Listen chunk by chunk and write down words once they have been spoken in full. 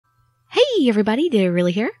Hey everybody,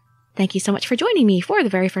 Dirili here. Thank you so much for joining me for the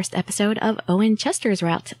very first episode of Owen Chester's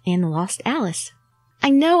route in Lost Alice. I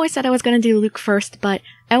know I said I was going to do Luke first, but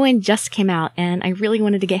Owen just came out and I really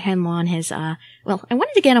wanted to get him on his, I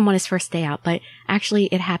wanted to get him on his first day out, but actually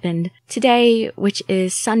it happened today, which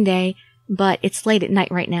is Sunday, but it's late at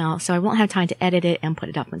night right now, so I won't have time to edit it and put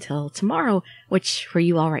it up until tomorrow, which for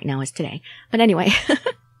you all right now is today. But anyway,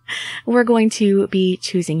 we're going to be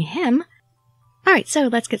choosing him. Alright, so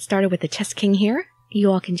let's get started with the Chess King here. You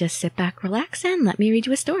all can just sit back, relax, and let me read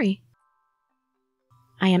you a story.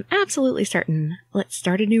 I am absolutely certain. Let's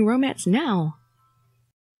start a new romance now.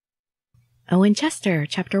 Owen Chester,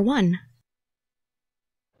 Chapter 1.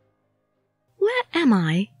 Where am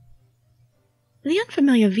I? The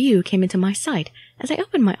unfamiliar view came into my sight as I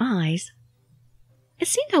opened my eyes. It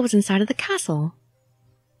seemed I was inside of the castle.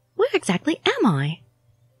 Where exactly am I?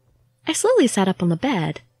 I slowly sat up on the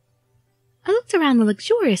bed. I looked around the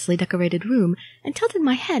luxuriously decorated room and tilted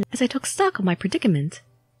my head as I took stock of my predicament.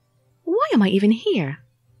 Why am I even here?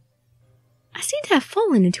 I seemed to have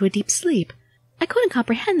fallen into a deep sleep. I couldn't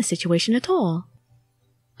comprehend the situation at all.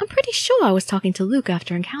 I'm pretty sure I was talking to Luke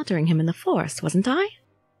after encountering him in the forest, wasn't I?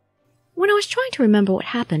 When I was trying to remember what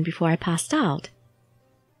happened before I passed out.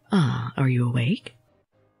 Ah, are you awake?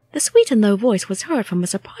 The sweet and low voice was heard from a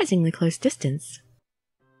surprisingly close distance.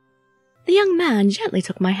 The young man gently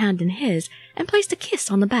took my hand in his and placed a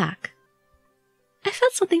kiss on the back. I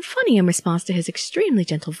felt something funny in response to his extremely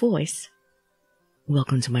gentle voice.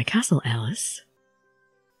 Welcome to my castle, Alice.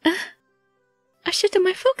 I shifted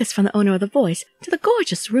my focus from the owner of the voice to the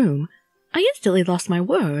gorgeous room. I instantly lost my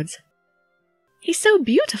words. He's so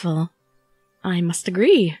beautiful. I must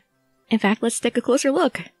agree. In fact, let's take a closer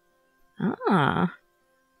look. Ah.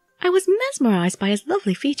 I was mesmerized by his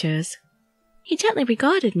lovely features. He gently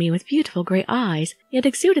regarded me with beautiful grey eyes, yet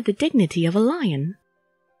exuded the dignity of a lion.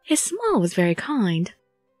 His smile was very kind.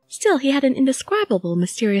 Still, he had an indescribable,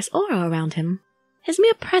 mysterious aura around him. His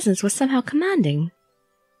mere presence was somehow commanding.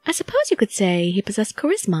 I suppose you could say he possessed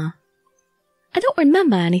charisma. I don't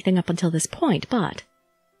remember anything up until this point, but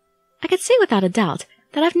I could say without a doubt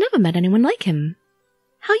that I've never met anyone like him.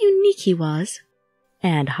 How unique he was.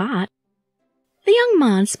 And hot. The young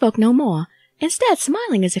man spoke no more, instead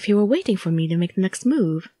smiling as if he were waiting for me to make the next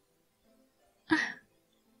move.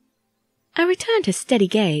 I returned his steady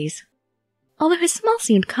gaze. Although his smile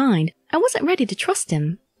seemed kind, I wasn't ready to trust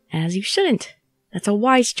him. As you shouldn't. That's a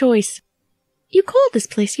wise choice. You called this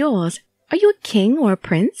place yours. Are you a king or a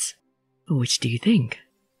prince? Which do you think?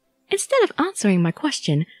 Instead of answering my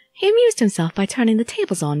question, he amused himself by turning the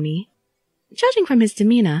tables on me. Judging from his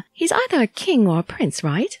demeanor, he's either a king or a prince,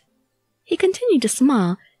 right? He continued to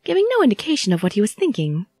smile, giving no indication of what he was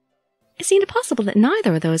thinking. It seemed possible that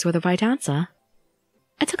neither of those were the right answer.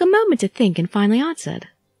 I took a moment to think and finally answered.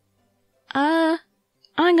 I'm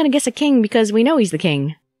gonna guess a king because we know he's the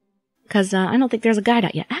king. 'Cause I don't think there's a guide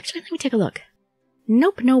out yet. Actually, let me take a look.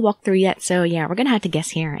 Nope, no walkthrough yet, so yeah, we're gonna have to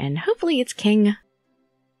guess here, and hopefully it's king.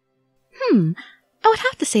 I would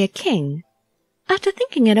have to say a king. After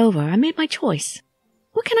thinking it over, I made my choice.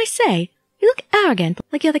 What can I say? You look arrogant,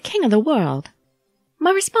 like you're the king of the world.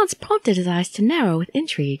 My response prompted his eyes to narrow with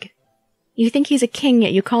intrigue. You think he's a king,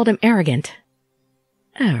 yet you called him arrogant.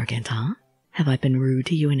 Arrogant, huh? Have I been rude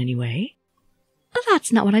to you in any way?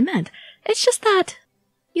 That's not what I meant. It's just that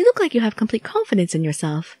you look like you have complete confidence in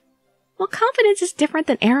yourself. Well, confidence is different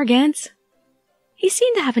than arrogance. He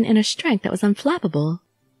seemed to have an inner strength that was unflappable.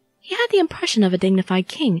 He had the impression of a dignified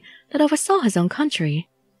king that oversaw his own country.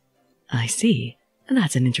 I see.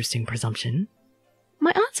 That's an interesting presumption.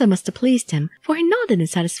 My answer must have pleased him, for he nodded in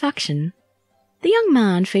satisfaction. The young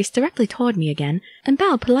man faced directly toward me again and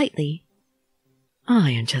bowed politely.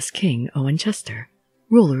 I am Chess King Owen Chester,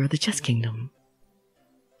 ruler of the Chess Kingdom.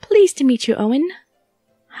 Pleased to meet you, Owen.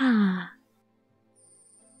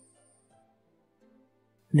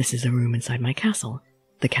 This is a room inside my castle,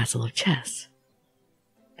 the Castle of Chess.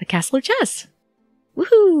 The Castle of Chess!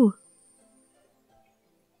 Woohoo!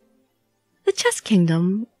 The Chess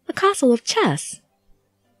Kingdom, the Castle of Chess.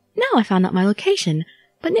 Now I found out my location,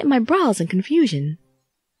 but knit my brows in confusion.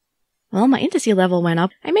 Well, my intimacy level went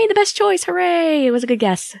up. I made the best choice, hooray! It was a good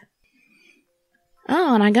guess.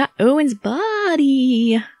 Oh, and I got Owen's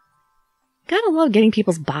body. Gotta love getting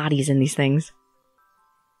people's bodies in these things.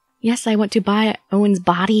 Yes, I want to buy Owen's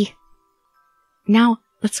body. Now,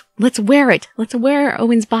 let's wear it. Let's wear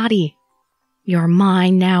Owen's body. You're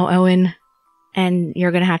mine now, Owen. And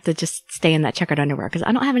you're gonna have to just stay in that checkered underwear, because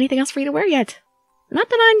I don't have anything else for you to wear yet. Not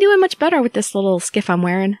that I'm doing much better with this little skiff I'm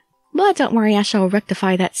wearing. But don't worry, I shall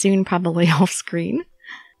rectify that soon, probably off screen.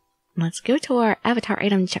 Let's go to our avatar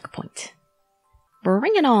item checkpoint.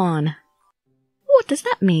 Bring it on. What does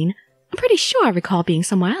that mean? I'm pretty sure I recall being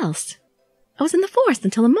somewhere else. I was in the forest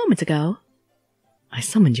until a moment ago. I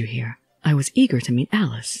summoned you here. I was eager to meet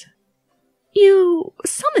Alice. You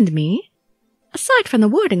summoned me? Aside from the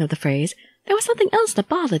wording of the phrase, there was something else that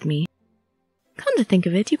bothered me. Come to think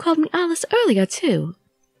of it, you called me Alice earlier, too.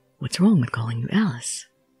 What's wrong with calling you Alice?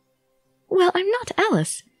 Well, I'm not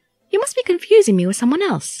Alice. You must be confusing me with someone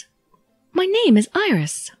else. My name is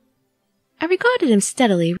Iris. I regarded him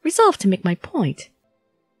steadily, resolved to make my point.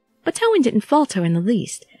 But Owen didn't falter in the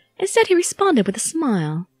least. Instead, he responded with a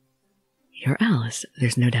smile. You're Alice,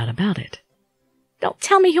 there's no doubt about it. Don't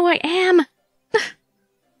tell me who I am!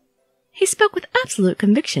 He spoke with absolute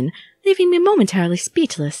conviction, leaving me momentarily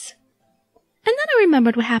speechless. And then I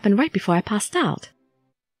remembered what happened right before I passed out.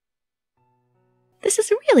 This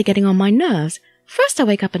is really getting on my nerves. First I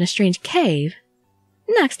wake up in a strange cave.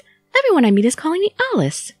 Next, everyone I meet is calling me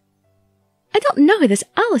Alice. I don't know who this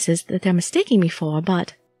Alice is that they're mistaking me for,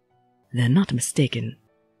 but... They're not mistaken.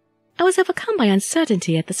 I was overcome by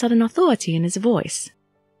uncertainty at the sudden authority in his voice.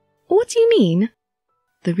 What do you mean?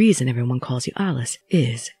 The reason everyone calls you Alice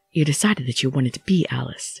is you decided that you wanted to be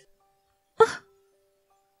Alice.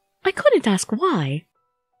 I couldn't ask why.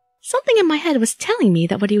 Something in my head was telling me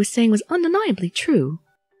that what he was saying was undeniably true.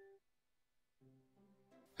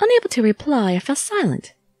 Unable to reply, I fell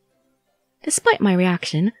silent. Despite my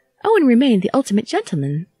reaction, Owen remained the ultimate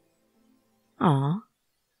gentleman. Ah,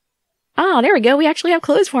 there we go. We actually have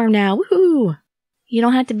clothes for him now. Woohoo! You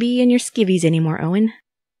don't have to be in your skivvies anymore, Owen.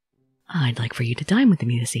 I'd like for you to dine with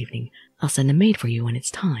me this evening. I'll send a maid for you when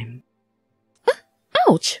it's time.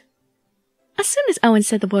 Ouch! As soon as Owen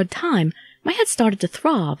said the word time, my head started to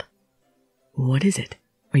throb. What is it?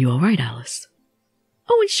 Are you all right, Alice?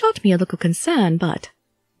 Owen shot me a look of concern, but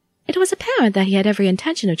it was apparent that he had every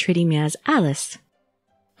intention of treating me as Alice.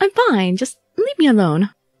 I'm fine, just leave me alone.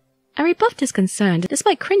 I rebuffed his concern,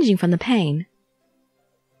 despite cringing from the pain.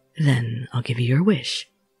 Then I'll give you your wish.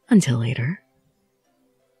 Until later.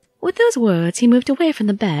 With those words, he moved away from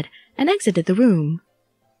the bed and exited the room.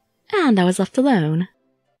 And I was left alone.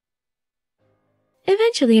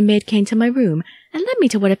 Eventually a maid came to my room and led me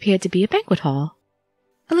to what appeared to be a banquet hall.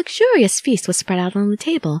 A luxurious feast was spread out on the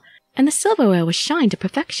table, and the silverware was shined to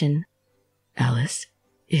perfection. Alice,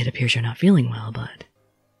 it appears you're not feeling well, but...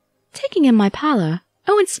 Taking in my pallor,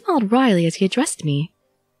 Owen smiled wryly as he addressed me.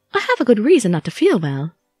 I have a good reason not to feel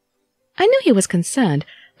well. I knew he was concerned,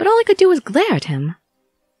 but all I could do was glare at him.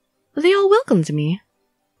 They all welcomed me.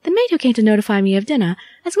 The maid who came to notify me of dinner,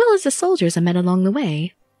 as well as the soldiers I met along the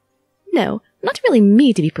way. No, not really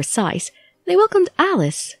me to be precise. They welcomed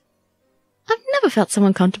Alice. I've never felt so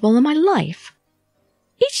uncomfortable in my life.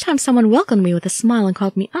 Each time someone welcomed me with a smile and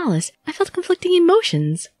called me Alice, I felt conflicting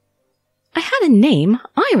emotions. I had a name,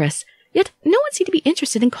 Iris, yet no one seemed to be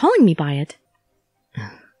interested in calling me by it.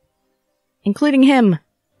 Including him.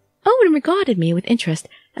 Owen regarded me with interest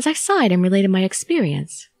as I sighed and related my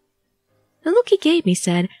experience. The look he gave me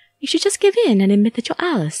said, you should just give in and admit that you're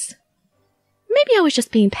Alice. Maybe I was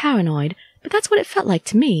just being paranoid, but that's what it felt like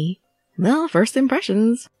to me. Well, first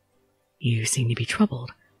impressions. You seem to be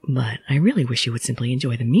troubled, but I really wish you would simply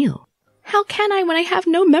enjoy the meal. How can I when I have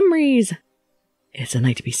no memories? It's a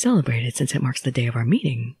night to be celebrated since it marks the day of our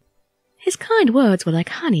meeting. His kind words were like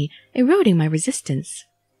honey, eroding my resistance.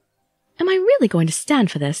 Am I really going to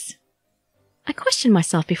stand for this? I questioned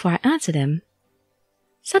myself before I answered him.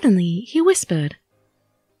 Suddenly, he whispered,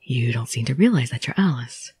 You don't seem to realize that you're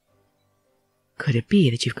Alice. Could it be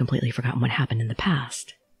that you've completely forgotten what happened in the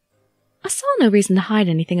past? I saw no reason to hide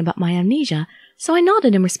anything about my amnesia, so I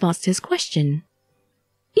nodded in response to his question.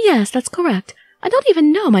 Yes, that's correct. I don't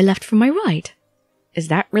even know my left from my right. Is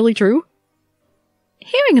that really true?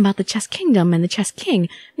 Hearing about the Chess Kingdom and the Chess King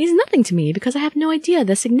means nothing to me because I have no idea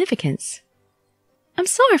their significance. I'm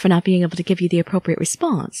sorry for not being able to give you the appropriate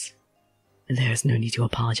response. There's no need to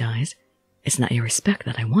apologize. It's not your respect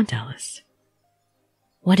that I want, Alice.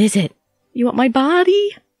 What is it? You want my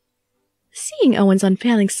body? Seeing Owen's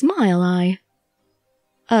unfailing smile,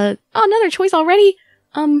 another choice already?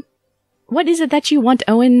 What is it that you want,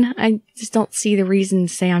 Owen? I just don't see the reason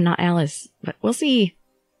to say I'm not Alice, but we'll see.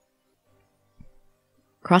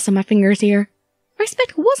 Crossing my fingers here.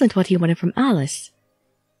 Respect wasn't what he wanted from Alice.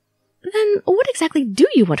 Then what exactly do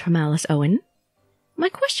you want from Alice, Owen? My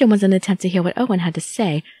question was an attempt to hear what Owen had to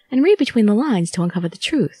say and read between the lines to uncover the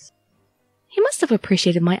truth. He must have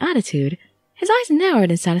appreciated my attitude. His eyes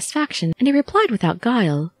narrowed in satisfaction, and he replied without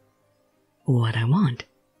guile. What I want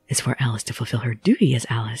is for Alice to fulfill her duty as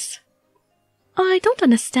Alice. I don't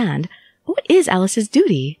understand. What is Alice's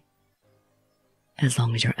duty? As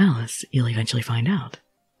long as you're Alice, you'll eventually find out.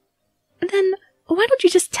 Then why don't you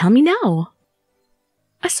just tell me now?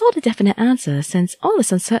 I sought a definite answer, since all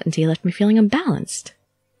this uncertainty left me feeling unbalanced.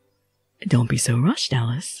 Don't be so rushed,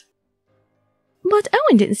 Alice. But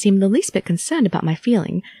Owen didn't seem the least bit concerned about my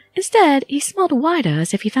feeling. Instead, he smiled wider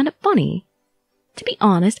as if he found it funny. To be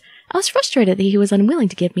honest, I was frustrated that he was unwilling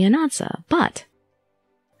to give me an answer, but...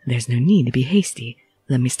 There's no need to be hasty.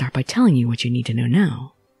 Let me start by telling you what you need to know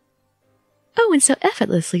now. Owen so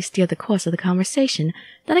effortlessly steered the course of the conversation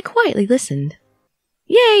that I quietly listened.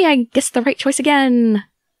 Yay, I guessed the right choice again!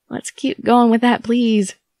 Let's keep going with that,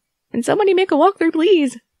 please. And somebody make a walkthrough,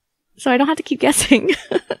 please, so I don't have to keep guessing.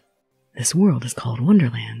 This world is called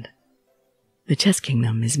Wonderland. The Chess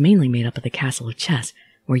Kingdom is mainly made up of the Castle of Chess,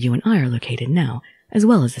 where you and I are located now, as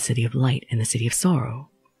well as the City of Light and the City of Sorrow.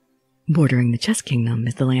 Bordering the Chess Kingdom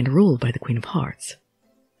is the land ruled by the Queen of Hearts.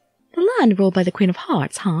 The land ruled by the Queen of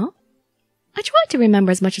Hearts, huh? I tried to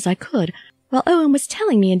remember as much as I could, while Owen was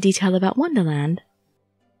telling me in detail about Wonderland.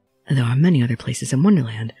 There are many other places in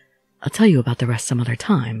Wonderland. I'll tell you about the rest some other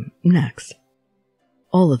time, next.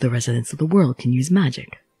 All of the residents of the world can use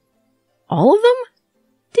magic. All of them?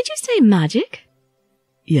 Did you say magic?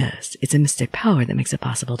 Yes, it's a mystic power that makes it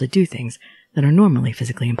possible to do things that are normally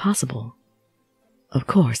physically impossible. Of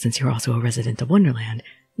course, since you're also a resident of Wonderland,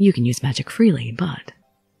 you can use magic freely, but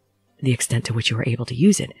the extent to which you are able to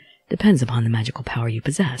use it depends upon the magical power you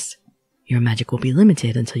possess. Your magic will be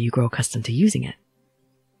limited until you grow accustomed to using it.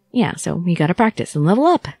 Yeah, so you gotta practice and level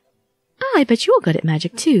up. I bet you're good at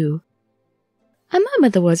magic too. I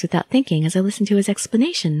murmured the words without thinking as I listened to his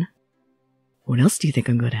explanation. What else do you think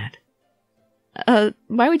I'm good at?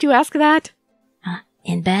 Why would you ask that?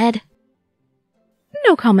 In bed?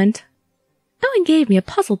 No comment. Owen gave me a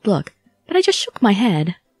puzzled look, but I just shook my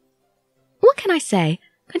head. What can I say?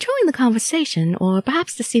 Controlling the conversation, or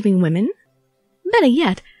perhaps deceiving women? Better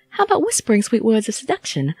yet, how about whispering sweet words of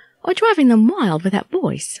seduction, or driving them wild with that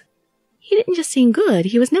voice? He didn't just seem good,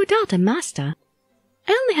 he was no doubt a master.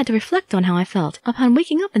 I only had to reflect on how I felt upon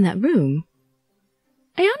waking up in that room.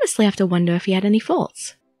 I honestly have to wonder if he had any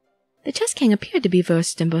faults. The Chess King appeared to be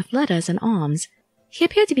versed in both letters and arms. He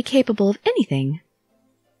appeared to be capable of anything.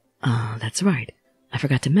 Ah, that's right. I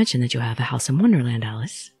forgot to mention that you have a house in Wonderland,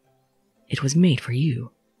 Alice. It was made for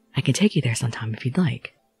you. I can take you there sometime if you'd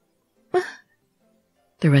like.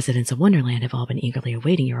 The residents of Wonderland have all been eagerly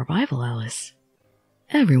awaiting your arrival, Alice.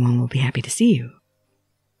 Everyone will be happy to see you.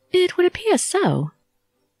 It would appear so.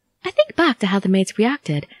 I think back to how the maids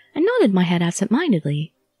reacted and nodded my head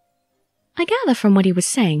absent-mindedly. I gather from what he was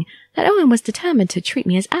saying that Owen was determined to treat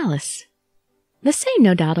me as Alice. The same,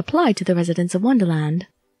 no doubt, applied to the residents of Wonderland.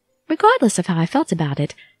 Regardless of how I felt about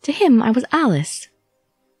it, to him I was Alice.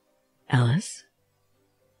 Alice?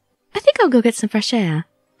 I think I'll go get some fresh air.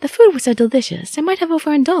 The food was so delicious, I might have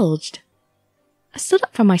overindulged. I stood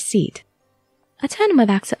up from my seat. I turned my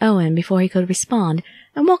back to Owen before he could respond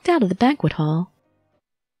and walked out of the banquet hall.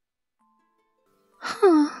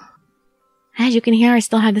 As you can hear, I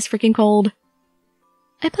still have this freaking cold.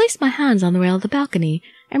 I placed my hands on the rail of the balcony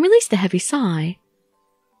and released a heavy sigh.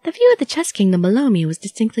 The view of the Chess Kingdom below me was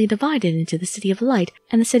distinctly divided into the City of Light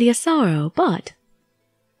and the City of Sorrow, but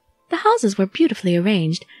the houses were beautifully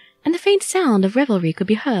arranged, and the faint sound of revelry could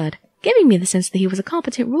be heard, giving me the sense that he was a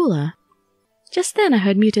competent ruler. Just then I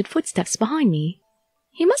heard muted footsteps behind me.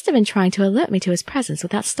 He must have been trying to alert me to his presence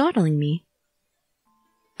without startling me.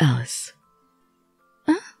 Alice.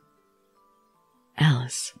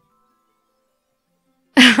 Alice.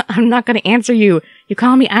 I'm not going to answer you. You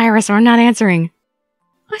call me Iris or I'm not answering.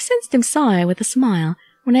 I sensed him sigh with a smile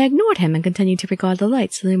when I ignored him and continued to regard the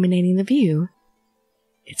lights illuminating the view.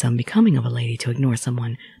 It's unbecoming of a lady to ignore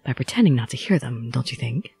someone by pretending not to hear them, don't you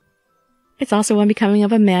think? It's also unbecoming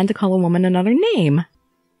of a man to call a woman another name.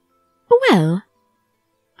 Well,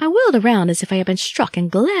 I whirled around as if I had been struck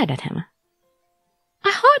and glared at him. I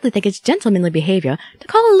hardly think it's gentlemanly behavior to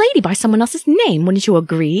call a lady by someone else's name, wouldn't you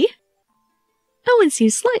agree? Owen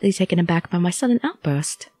seemed slightly taken aback by my sudden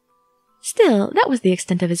outburst. Still, that was the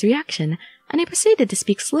extent of his reaction, and he proceeded to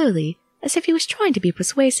speak slowly, as if he was trying to be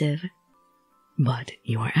persuasive. But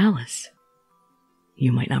you are Alice.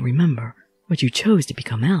 You might not remember, but you chose to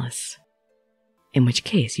become Alice. In which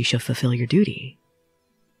case you shall fulfill your duty.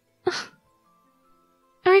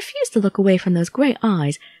 I refused to look away from those grey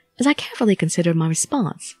eyes as I carefully considered my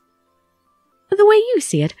response. The way you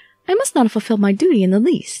see it, I must not have fulfilled my duty in the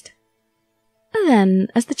least. Then,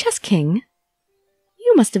 as the Chess King,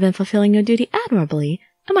 you must have been fulfilling your duty admirably,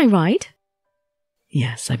 am I right?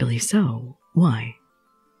 Yes, I believe so. Why?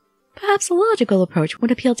 Perhaps a logical approach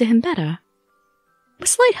would appeal to him better. With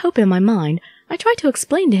slight hope in my mind, I tried to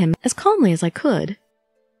explain to him as calmly as I could.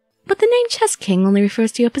 But the name Chess King only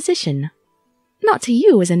refers to your position, not to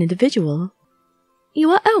you as an individual.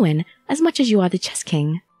 You are Owen, as much as you are the chess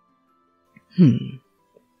king.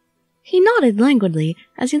 He nodded languidly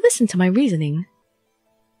as he listened to my reasoning.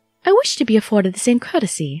 I wished to be afforded the same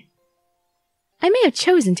courtesy. I may have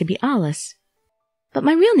chosen to be Alice, but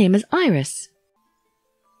my real name is Iris.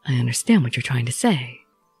 I understand what you're trying to say.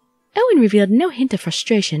 Owen revealed no hint of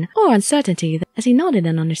frustration or uncertainty as he nodded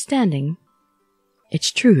in understanding.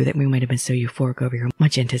 It's true that we might have been so euphoric over your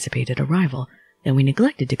much-anticipated arrival that we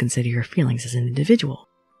neglected to consider your feelings as an individual,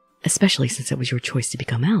 especially since it was your choice to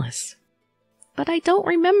become Alice. But I don't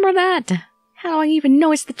remember that. How do I even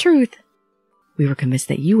know it's the truth? We were convinced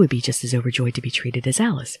that you would be just as overjoyed to be treated as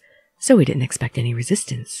Alice, so we didn't expect any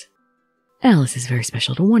resistance. Alice is very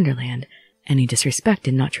special to Wonderland. Any disrespect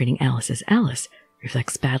in not treating Alice as Alice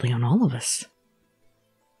reflects badly on all of us.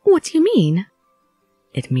 What do you mean?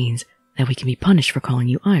 It means that we can be punished for calling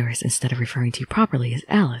you Iris instead of referring to you properly as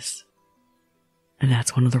Alice. And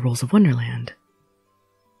that's one of the rules of Wonderland.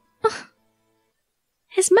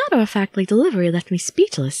 His matter-of-factly delivery left me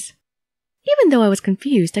speechless. Even though I was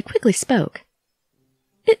confused, I quickly spoke.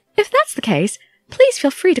 If that's the case, please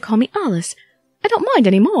feel free to call me Alice. I don't mind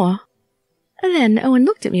any more. And then Owen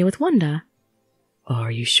looked at me with wonder.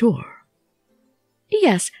 Are you sure?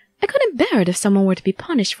 Yes, I couldn't bear it if someone were to be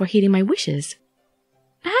punished for heeding my wishes.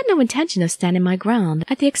 I had no intention of standing my ground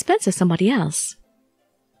at the expense of somebody else.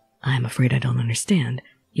 I'm afraid I don't understand.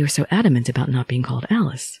 You were so adamant about not being called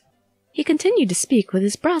Alice. He continued to speak with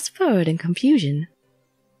his brows furrowed in confusion.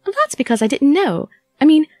 That's because I didn't know.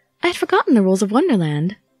 I had forgotten the rules of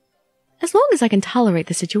Wonderland. As long as I can tolerate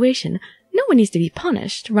the situation, no one needs to be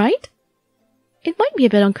punished, right? It might be a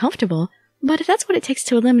bit uncomfortable, but if that's what it takes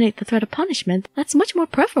to eliminate the threat of punishment, that's much more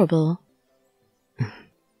preferable.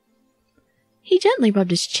 He gently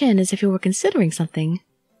rubbed his chin as if he were considering something.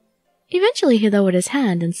 Eventually he lowered his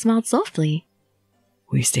hand and smiled softly.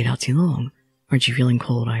 We stayed out too long. Aren't you feeling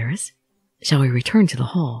cold, Iris? Shall we return to the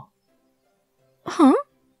hall? Huh?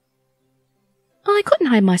 I couldn't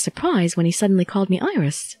hide my surprise when he suddenly called me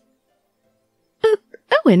Iris.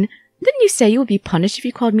 Owen, didn't you say you would be punished if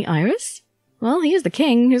you called me Iris? Well, he is the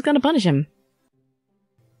king. Who's going to punish him?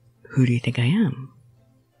 Who do you think I am?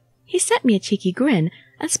 He sent me a cheeky grin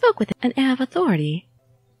and spoke with an air of authority.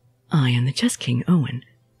 I am the chess king, Owen.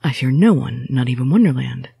 I fear no one, not even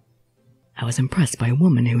Wonderland. I was impressed by a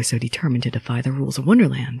woman who was so determined to defy the rules of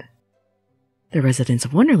Wonderland. The residents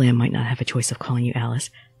of Wonderland might not have a choice of calling you Alice,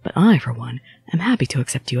 but I, for one, am happy to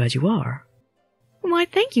accept you as you are. Why,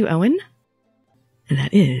 thank you, Owen.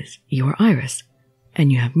 That is, you are Iris,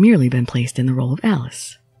 and you have merely been placed in the role of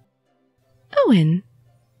Alice. Owen.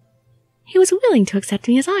 He was willing to accept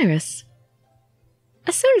me as Iris.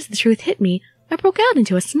 As soon as the truth hit me, I broke out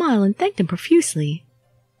into a smile and thanked him profusely.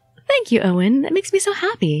 Thank you, Owen. That makes me so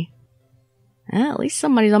happy. At least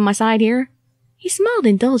somebody's on my side here. He smiled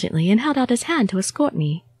indulgently and held out his hand to escort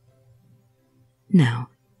me. Now,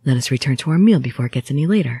 let us return to our meal before it gets any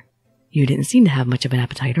later. You didn't seem to have much of an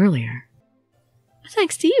appetite earlier.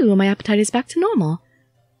 Thanks to you, my appetite is back to normal.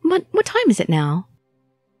 But what time is it now?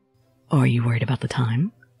 Are you worried about the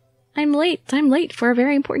time? I'm late for a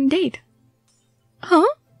very important date. Huh?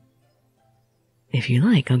 If you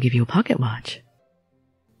like, I'll give you a pocket watch.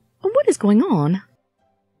 What is going on?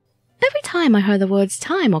 Every time I heard the words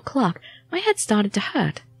time or clock, my head started to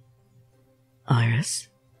hurt. Iris?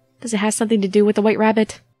 Does it have something to do with the white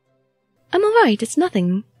rabbit? I'm all right, it's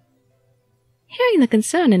nothing. Hearing the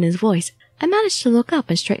concern in his voice, I managed to look up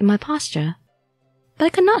and straighten my posture. But I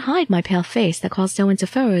could not hide my pale face that caused Owen to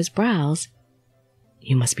furrow his brows.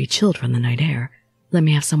 You must be chilled from the night air. Let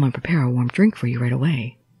me have someone prepare a warm drink for you right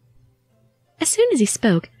away. As soon as he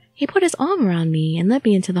spoke, he put his arm around me and led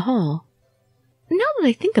me into the hall. Now that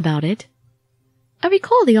I think about it, I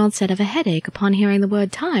recall the onset of a headache upon hearing the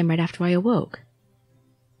word time right after I awoke.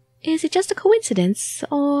 Is it just a coincidence,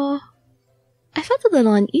 or... I felt a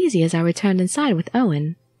little uneasy as I returned inside with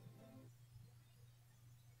Owen.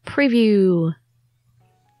 Preview.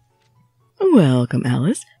 Welcome,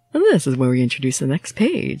 Alice. This is where we introduce the next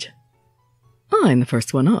page. I'm the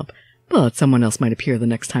first one up, but someone else might appear the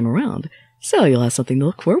next time around, so you'll have something to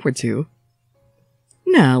look forward to.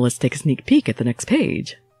 Now let's take a sneak peek at the next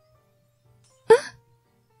page.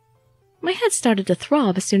 My head started to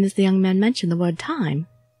throb as soon as the young man mentioned the word time.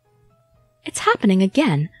 It's happening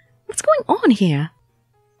again. What's going on here?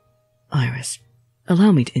 Iris,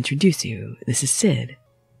 allow me to introduce you. This is Sid.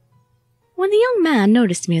 When the young man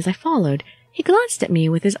noticed me as I followed, he glanced at me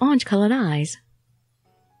with his orange-colored eyes.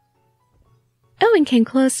 Owen came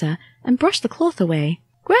closer and brushed the cloth away,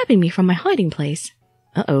 grabbing me from my hiding place.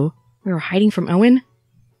 Uh-oh, we were hiding from Owen?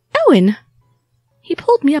 Owen! He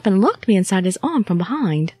pulled me up and locked me inside his arm from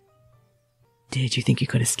behind. Did you think you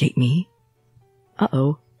could escape me?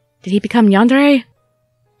 Uh-oh. Did he become Yandere?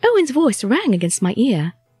 Owen's voice rang against my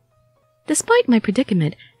ear. Despite my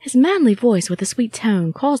predicament, his manly voice with a sweet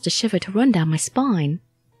tone caused a shiver to run down my spine.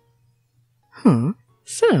 Huh,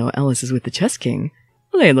 so Alice is with the Chess King.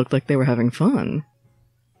 They looked like they were having fun.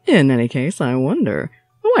 In any case, I wonder,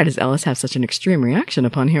 why does Alice have such an extreme reaction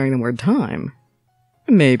upon hearing the word time?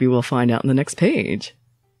 Maybe we'll find out in the next page.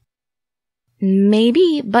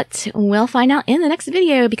 Maybe, but we'll find out in the next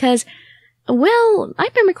video because, well,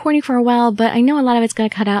 I've been recording for a while, but I know a lot of it's gonna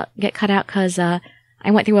get cut out because, I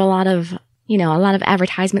went through a lot of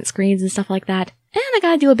advertisement screens and stuff like that. And I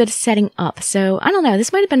gotta do a bit of setting up, so I don't know,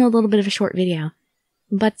 this might have been a little bit of a short video.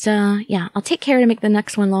 But, yeah, I'll take care to make the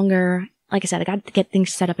next one longer. Like I said, I got to get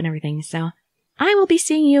things set up and everything, so I will be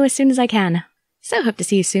seeing you as soon as I can. So hope to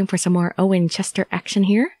see you soon for some more Owen Chester action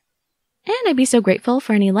here. And I'd be so grateful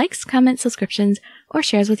for any likes, comments, subscriptions, or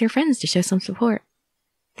shares with your friends to show some support.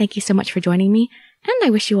 Thank you so much for joining me, and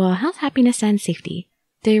I wish you all health, happiness, and safety.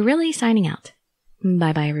 Dirili signing out.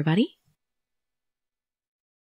 Bye-bye, everybody.